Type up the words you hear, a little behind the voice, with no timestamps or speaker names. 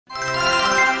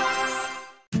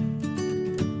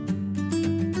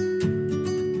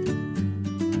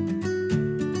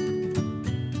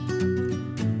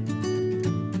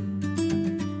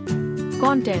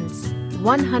Contents: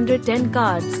 110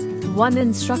 cards, 1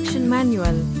 instruction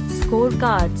manual,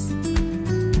 scorecards.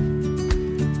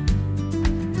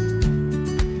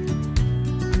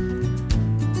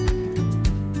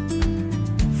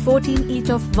 $14 each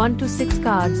of 1 to 6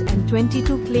 cards and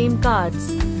 22 claim cards.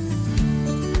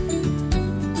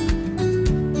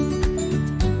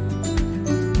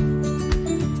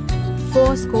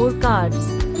 Four scorecards.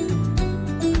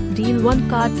 Deal 1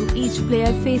 card to each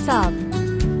player face up.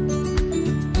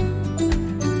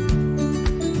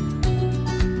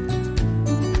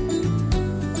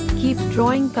 Keep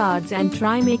drawing cards and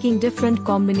try making different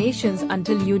combinations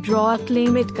until you draw a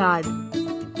claim it card.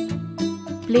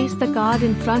 Place the card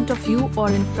in front of you or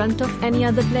in front of any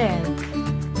other player.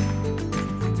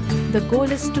 The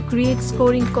goal is to create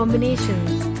scoring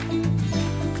combinations.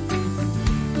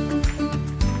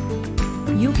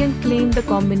 You can claim the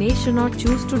combination or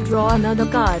choose to draw another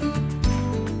card.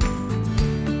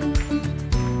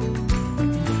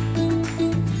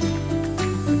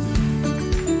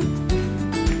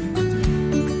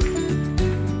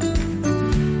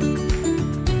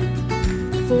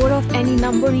 Four of any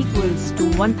number equals to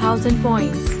 1000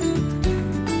 points.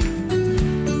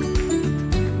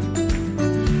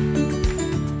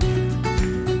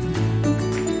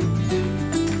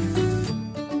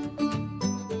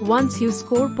 Once you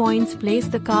score points, place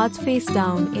the cards face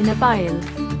down in a pile.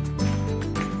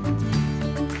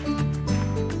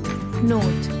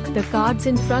 Note: the cards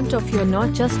in front of you are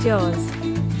not just yours.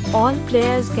 All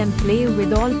players can play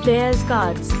with all players'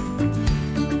 cards.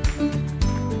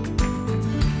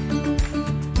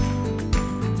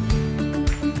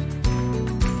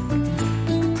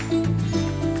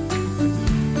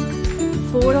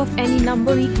 Four of any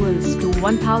number equals to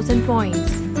 1000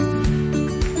 points.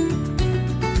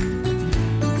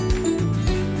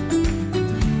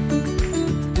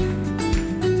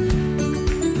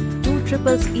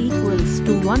 Triples equals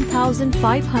to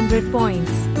 1500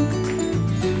 points.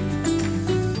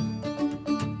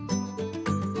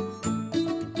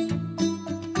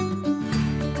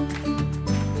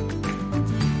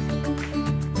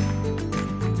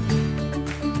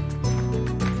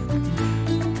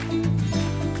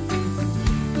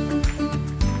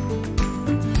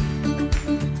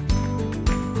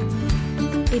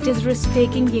 It is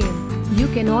risk-taking game. You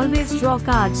can always draw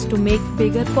cards to make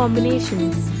bigger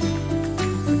combinations.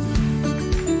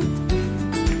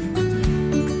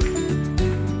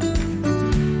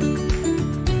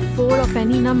 Four of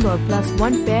any number plus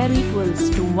 1 pair equals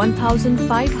to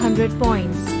 1500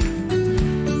 points.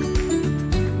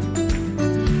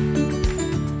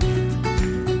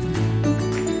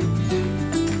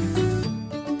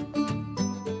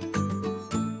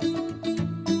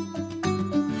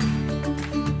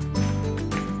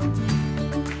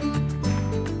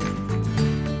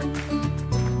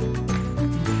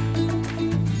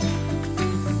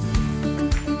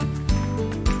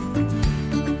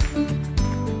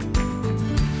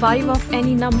 Five of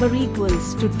any number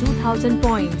equals to 2000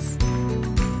 points.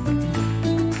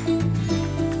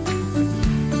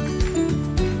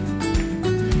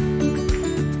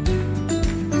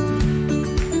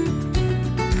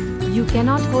 You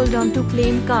cannot hold on to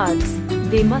claim cards.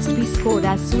 They must be scored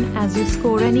as soon as you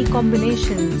score any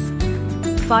combinations.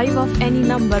 5 of any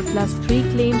number plus 3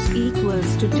 claims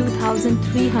equals to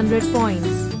 2300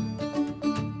 points.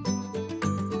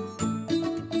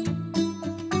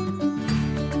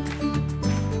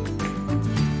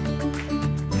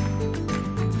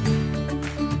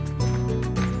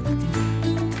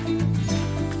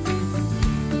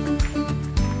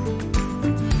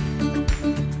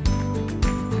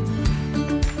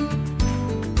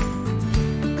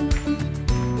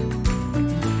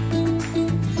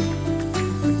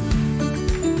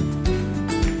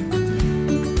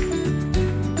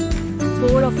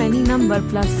 Four of any number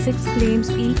plus 6 claims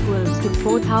equals to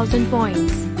 4000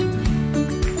 points.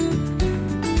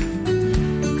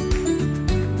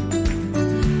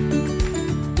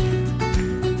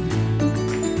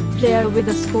 Player with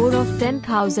a score of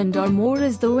 10,000 or more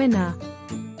is the winner.